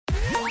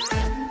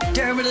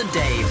Dermot and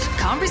Dave.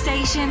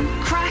 Conversation,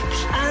 crack,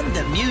 And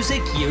the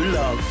music you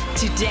love.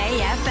 Today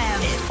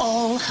FM. It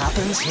all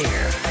happens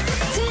here.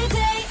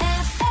 Today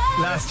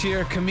FM. Last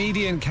year,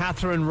 comedian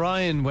Catherine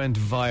Ryan went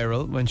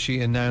viral when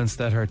she announced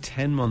that her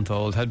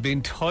 10-month-old had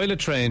been toilet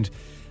trained.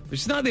 But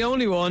she's not the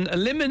only one.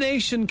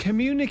 Elimination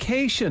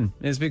communication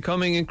is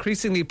becoming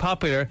increasingly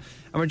popular.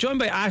 And we're joined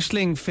by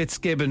Aisling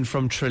Fitzgibbon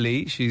from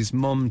Tralee. She's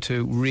mum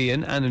to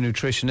Rian and a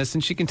nutritionist,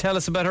 and she can tell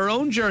us about her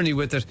own journey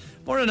with it.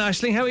 Morning,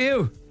 Aisling. How are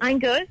you? I'm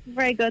good.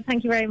 Very good.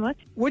 Thank you very much.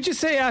 Would you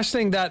say,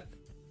 Aisling, that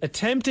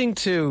attempting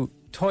to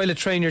toilet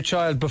train your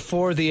child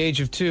before the age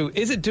of 2,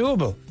 is it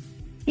doable?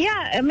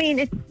 Yeah, I mean,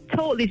 it's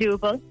totally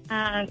doable.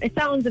 It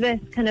sounds a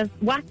bit kind of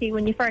wacky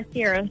when you first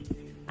hear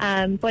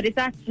it, but it's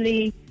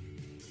actually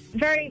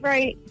very,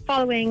 very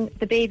following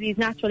the baby's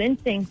natural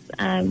instincts,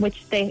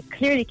 which they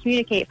clearly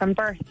communicate from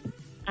birth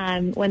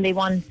when they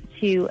want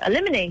to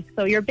eliminate.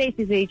 So you're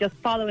basically just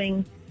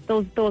following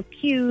those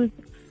cues.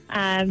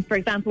 For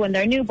example, when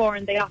they're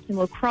newborn, they often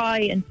will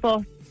cry and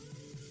fuss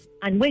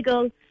and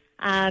wiggle,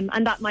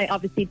 and that might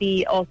obviously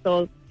be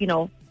also, you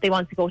know, they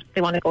want to go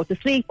to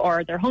sleep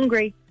or they're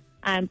hungry.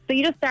 So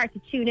you just start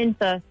to tune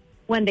into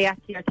when they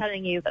actually are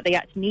telling you that they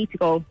actually need to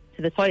go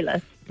to the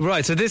toilet.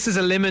 Right, so this is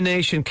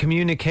elimination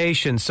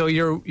communication. So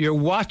you're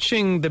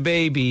watching the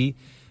baby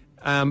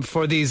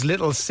for these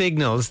little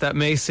signals that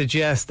may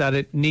suggest that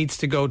it needs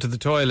to go to the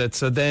toilet.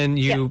 So then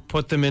you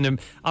put them in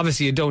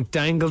obviously you don't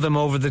dangle them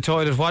over the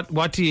toilet.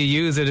 What do you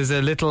use it as?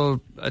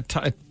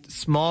 A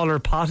smaller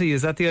potty?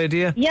 Is that the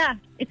idea? Yeah,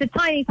 it's a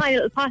tiny, tiny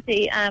little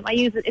potty. I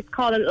use it. It's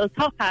called a little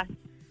top hat,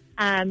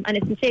 and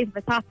it's the shape of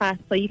a top hat.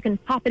 So you can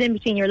pop it in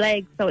between your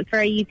legs. So it's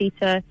very easy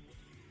to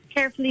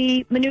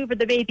carefully maneuver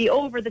the baby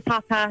over the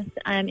top hat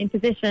in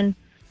position,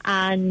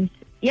 and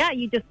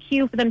you just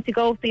cue for them to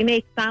go. So you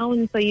make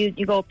sounds. So you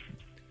go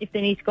if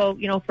they need to go,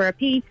 you know, for a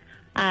pee.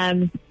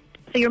 So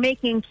you're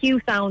making cue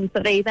sounds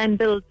so they then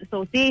build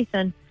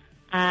association.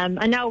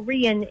 And now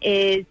Rian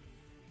is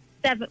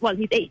 7. Well,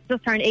 he's 8,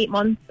 just turned 8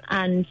 months,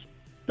 and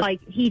like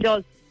he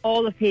does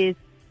all of his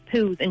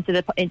poos into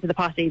the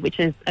potty, which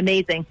is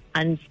amazing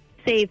and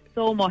saves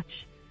so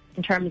much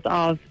in terms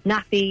of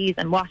nappies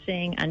and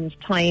washing and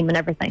time and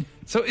everything.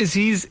 So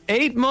he's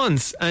 8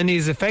 months and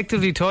he's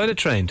effectively toilet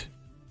trained?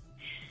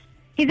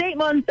 He's 8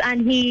 months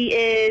and he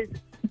is,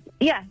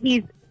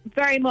 he's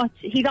very much,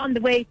 he's on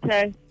the way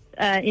to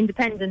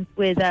independence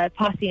with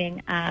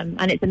pottying,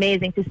 and it's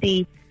amazing to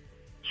see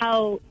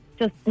how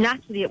just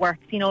naturally it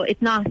works. You know,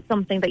 it's not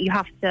something that you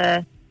have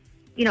to,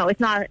 you know, it's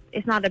not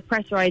a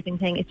pressurizing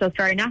thing. It's just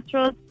very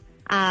natural.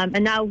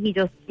 And now he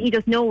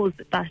just knows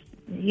that,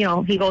 you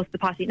know, he goes to the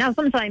potty. Now,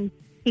 sometimes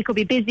he could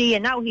be busy,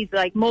 and now he's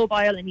like mobile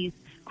and he's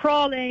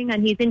crawling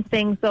and he's into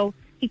things. So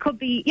he could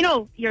be, you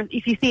know,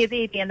 if you see a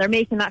baby and they're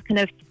making that kind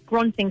of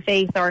grunting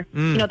face, or,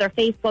 you know, their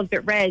face goes a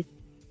bit red,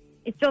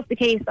 it's just a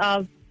case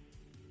of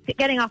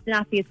getting off the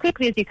nappy as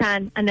quickly as you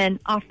can and then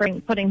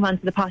putting him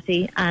onto the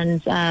potty.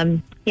 And,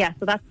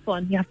 so that's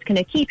fun. You have to kind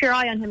of keep your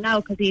eye on him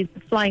now because he's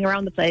flying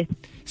around the place.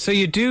 So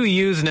you do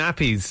use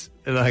nappies?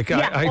 Like,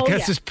 I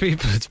guess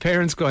it's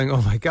parents going,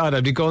 oh my God,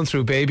 I'd be going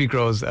through baby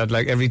grows at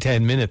like every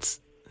 10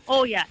 minutes.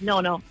 Oh yeah, no,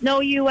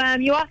 you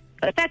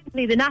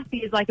effectively the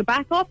nappy is like a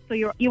backup, so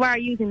you are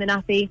using the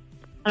nappy,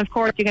 and of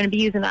course you're going to be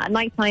using that at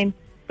night time.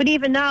 But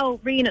even now,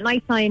 Rian at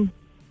night time,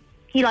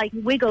 he like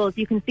wiggles.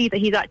 You can see that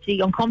he's actually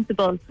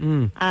uncomfortable.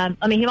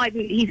 I mean,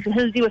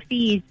 he'll do a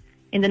feed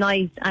in the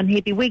night and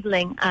he'll be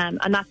wiggling,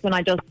 and that's when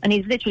and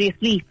he's literally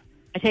asleep.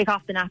 I take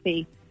off the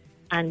nappy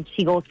and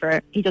he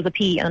does a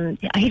pee, and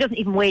he doesn't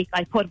even wait.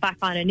 I put back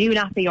on a new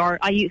nappy, or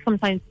I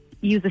sometimes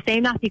use the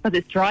same nappy because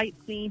it's dry,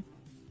 it's clean,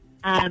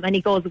 and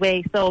he goes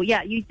away. So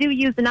yeah, you do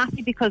use the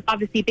nappy because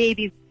obviously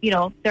babies, you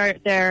know,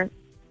 they're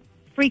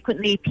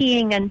frequently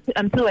peeing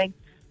and pooing.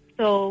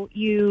 So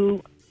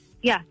you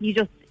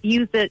just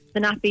use the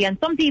nappy. And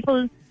some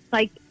people,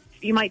 like,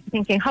 you might be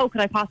thinking, how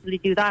could I possibly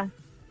do that?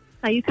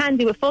 Now you can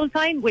do it full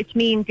time, which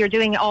means you're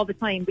doing it all the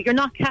time, but you're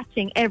not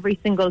catching every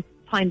single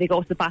time they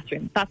go to the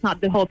bathroom. That's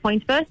not the whole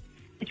point of it.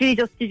 It's really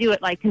just to do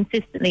it like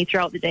consistently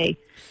throughout the day.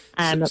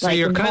 So like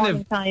you're kind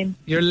of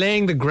you're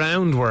laying the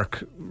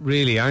groundwork,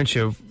 really, aren't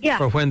you? Yeah,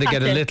 for when they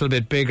get a little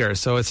bit bigger,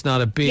 so it's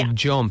not a big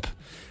jump.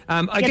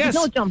 I guess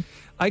no jump.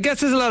 I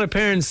guess there's a lot of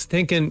parents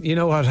thinking, you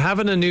know what,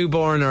 having a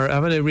newborn or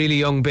having a really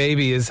young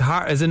baby is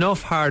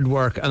enough hard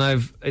work,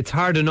 and it's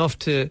hard enough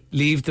to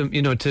leave them,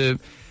 you know, to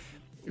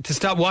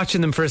stop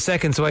watching them for a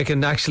second so I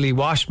can actually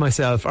wash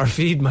myself or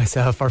feed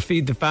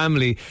the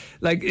family.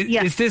 Like,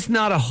 is this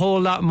not a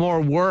whole lot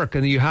more work,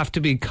 and you have to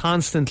be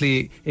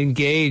constantly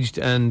engaged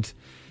and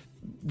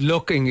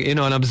looking, you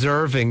know, and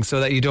observing so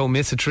that you don't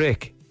miss a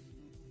trick?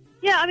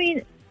 Yeah, I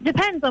mean,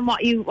 depends on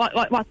what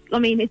I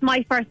mean, it's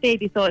my first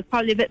baby, so it's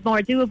probably a bit more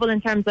doable in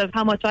terms of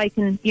how much I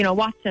can, you know,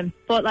 watch him.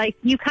 But like,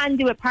 you can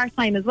do it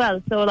part-time as well.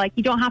 So like,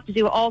 you don't have to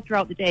do it all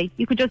throughout the day.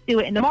 You could just do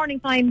it in the morning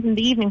times and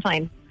the evening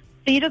times.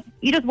 So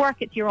you just work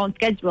it to your own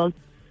schedule.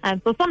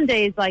 So some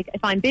days, like,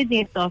 if I'm busy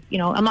and stuff, you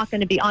know, I'm not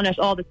going to be on it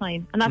all the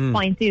time, and that's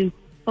fine too.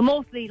 But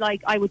mostly,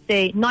 like, I would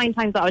say 9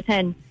 times out of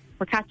 10,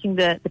 for catching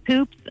the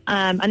poops.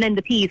 And then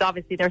the pees,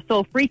 obviously, they're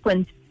so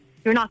frequent,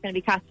 you're not going to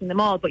be catching them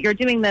all, but you're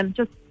doing them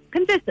just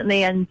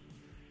consistently. And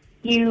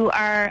you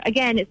are,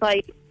 again, it's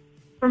like,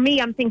 for me,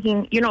 I'm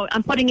thinking,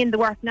 I'm putting in the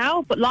work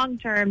now, but long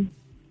term,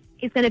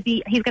 he's going to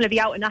be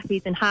out in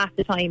nappies in half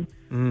the time.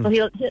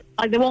 So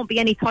there won't be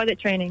any toilet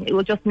training. It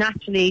will just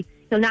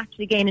he'll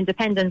naturally gain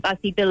independence as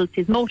he builds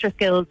his motor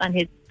skills and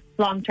his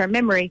long-term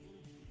memory.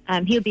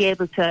 He'll be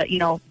able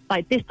to,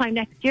 by this time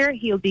next year,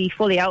 he'll be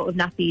fully out of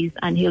nappies,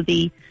 and he'll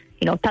be,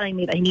 telling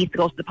me that he needs to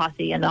go to the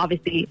potty. And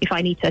obviously, if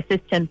I need to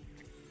assist him,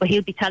 but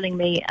he'll be telling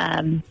me.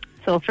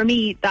 So for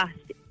me, that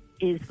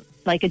is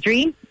like a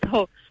dream.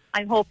 So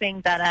I'm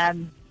hoping that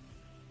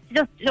to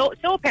just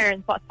show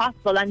parents what's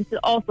possible, and to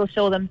also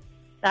show them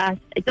that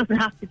it doesn't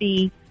have to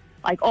be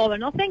like all or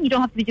nothing. You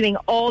don't have to be doing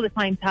it all the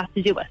time to have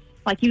to do it.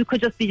 Like, you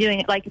could just be doing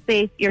it, like,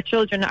 say your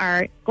children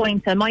are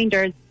going to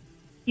minders,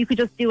 you could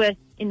just do it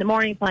in the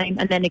morning time,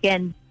 and then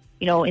again,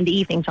 in the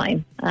evening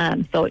time.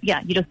 So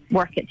yeah, you just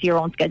work it to your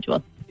own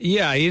schedule.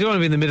 Yeah, you don't want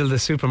to be in the middle of the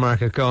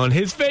supermarket going,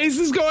 his face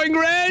is going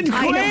red,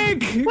 quick,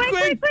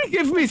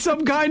 give me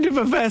some kind of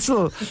a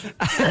vessel.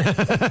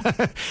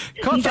 Cut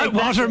that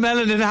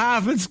watermelon in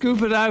half and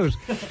scoop it out.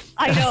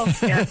 I know,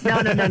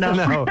 yeah.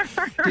 No.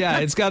 Yeah,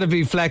 it's got to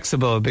be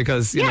flexible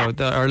because,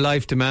 our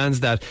life demands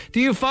that. Do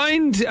you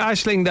find,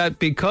 Aisling, that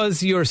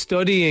because you're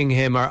studying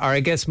him, or I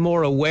guess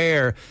more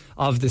aware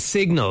of the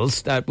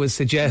signals that would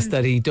suggest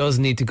that he does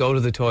need to go to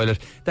the toilet,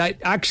 that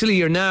actually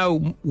you're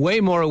now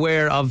way more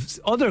aware of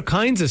other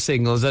kinds of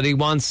signals that he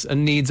wants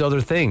and needs other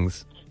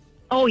things?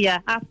 Oh yeah,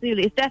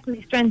 absolutely. It's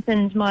definitely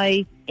strengthened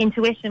my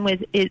intuition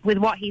with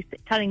what he's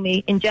telling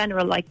me in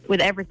general, like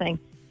with everything.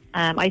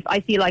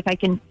 I feel like I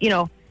can,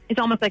 it's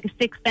almost like a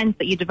sixth sense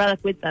that you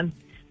develop with them.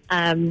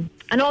 And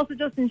also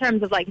just in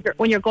terms of like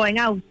when you're going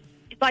out,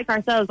 it's like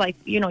ourselves, like,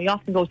 you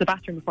often go to the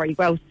bathroom before you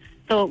go out.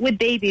 So with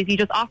babies, you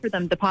just offer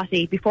them the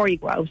potty before you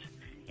go out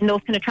in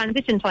those kind of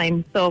transition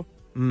times. So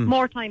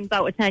more times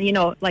out of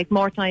 10,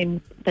 more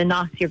times than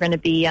not, you're going to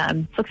be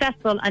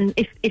successful. And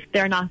if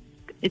they're not,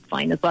 it's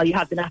fine as well. You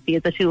have the nappy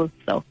as a tool.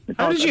 So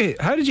how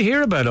did you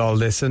hear about all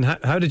this, and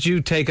how did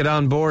you take it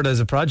on board as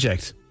a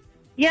project?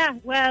 Yeah,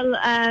 well,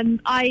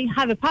 I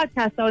have a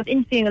podcast. I was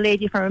interviewing a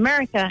lady from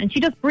America, and she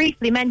just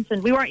briefly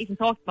mentioned, we weren't even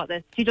talking about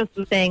this, she just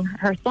was saying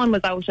her son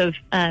was out of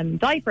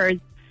diapers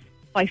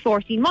by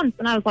 14 months.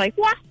 And I was like,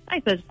 what?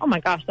 I said, oh my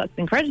gosh, that's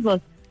incredible.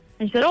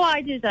 And she said,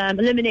 I did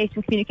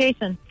elimination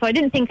communication. So I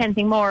didn't think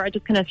anything more. I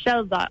just kind of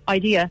shelved that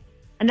idea.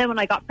 And then when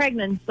I got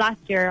pregnant last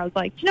year, I was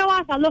like, do you know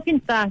what? I'll look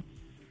into that.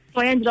 So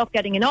I ended up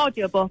getting an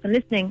audiobook and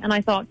listening. And I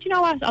thought, do you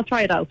know what? I'll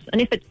try it out.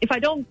 And if I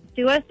don't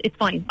do it, it's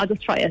fine. I'll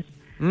just try it.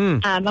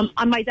 And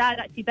my dad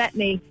actually bet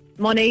me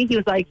money. He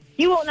was like,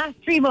 you won't last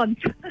 3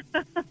 months.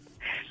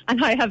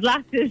 And I have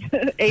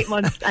lasted 8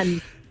 months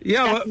and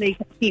definitely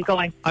keep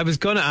going. I was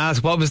going to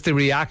ask, what was the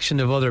reaction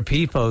of other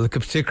people,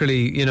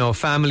 particularly,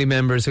 family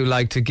members who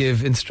like to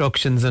give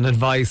instructions and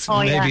advice,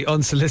 maybe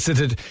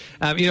unsolicited?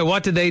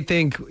 What did they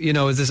think?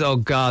 Is this, oh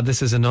God,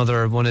 this is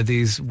another one of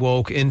these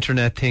woke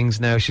internet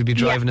things now, should be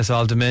driving us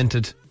all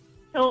demented?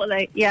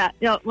 Totally, yeah.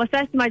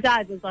 Especially my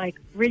dad was like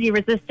really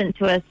resistant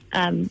to it.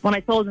 When I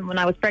told him when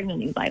I was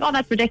pregnant, he was like, oh,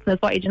 that's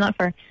ridiculous, what are you doing that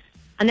for?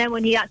 And then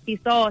when he actually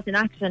saw it in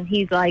action,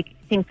 he's like,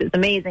 thinks it's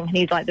amazing, and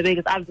he's like the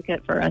biggest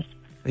advocate for it.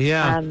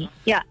 Yeah.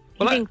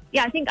 Well, I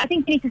think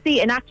you need to see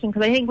it in action,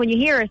 because I think when you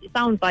hear it, it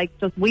sounds like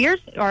just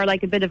weird, or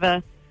like a bit of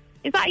a,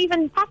 is that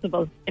even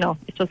possible?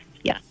 It's just,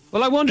 yeah.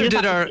 Well, I wonder,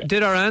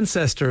 did our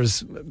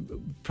ancestors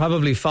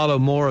probably follow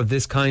more of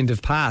this kind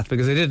of path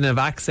because they didn't have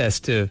access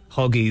to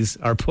Huggies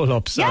or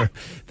pull-ups or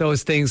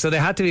those things, so they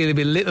had to be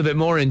a little bit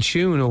more in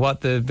tune with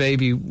what the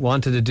baby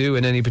wanted to do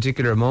in any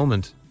particular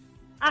moment.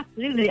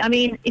 Absolutely. I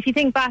mean, if you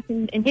think back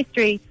in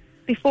history,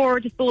 before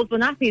disposable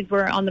nappies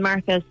were on the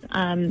market,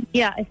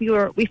 if we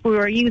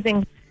were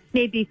using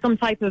maybe some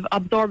type of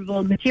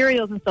absorbable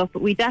materials and stuff,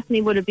 but we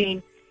definitely would have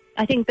been.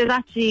 I think there's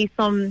actually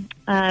some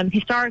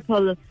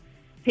historical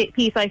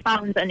piece I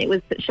found, and it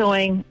was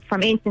showing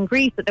from ancient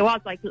Greece that there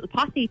was like a little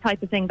potty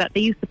type of thing that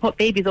they used to put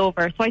babies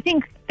over. So I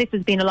think this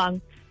has been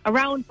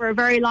around for a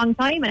very long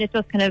time, and it's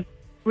just kind of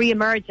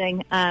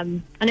re-emerging.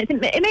 And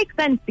it makes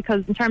sense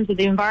because in terms of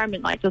the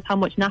environment, like just how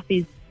much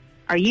nappies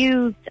are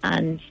used,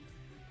 and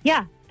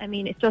I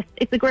mean,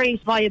 it's a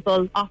great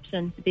viable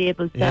option to be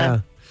able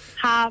to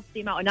have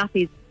the amount of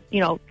nappies,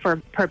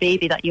 per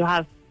baby that you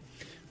have.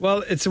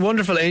 Well, it's a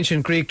wonderful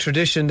ancient Greek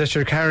tradition that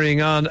you're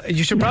carrying on.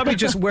 You should probably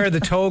just wear the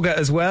toga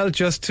as well,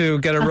 just to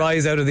get a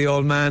rise out of the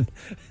old man.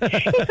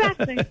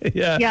 Exactly.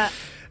 Yeah.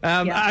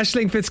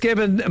 Aisling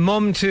Fitzgibbon,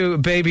 mum to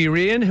baby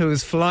Rian,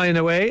 who's flying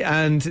away,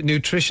 and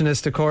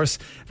nutritionist, of course.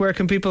 Where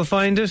can people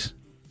find it?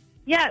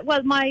 Yeah,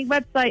 well, my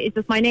website is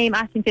just my name,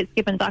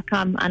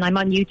 AishlingFitzgibbon.com, and I'm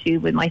on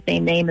YouTube with my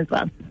same name as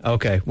well.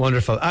 Okay,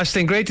 wonderful.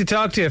 Aisling, great to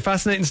talk to you.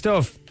 Fascinating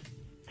stuff.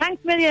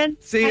 Thanks a million.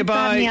 See you,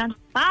 bye.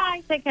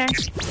 Bye, take care.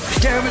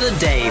 Dermot and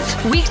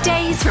Dave.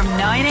 Weekdays from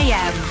 9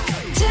 a.m.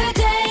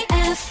 Today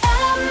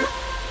FM.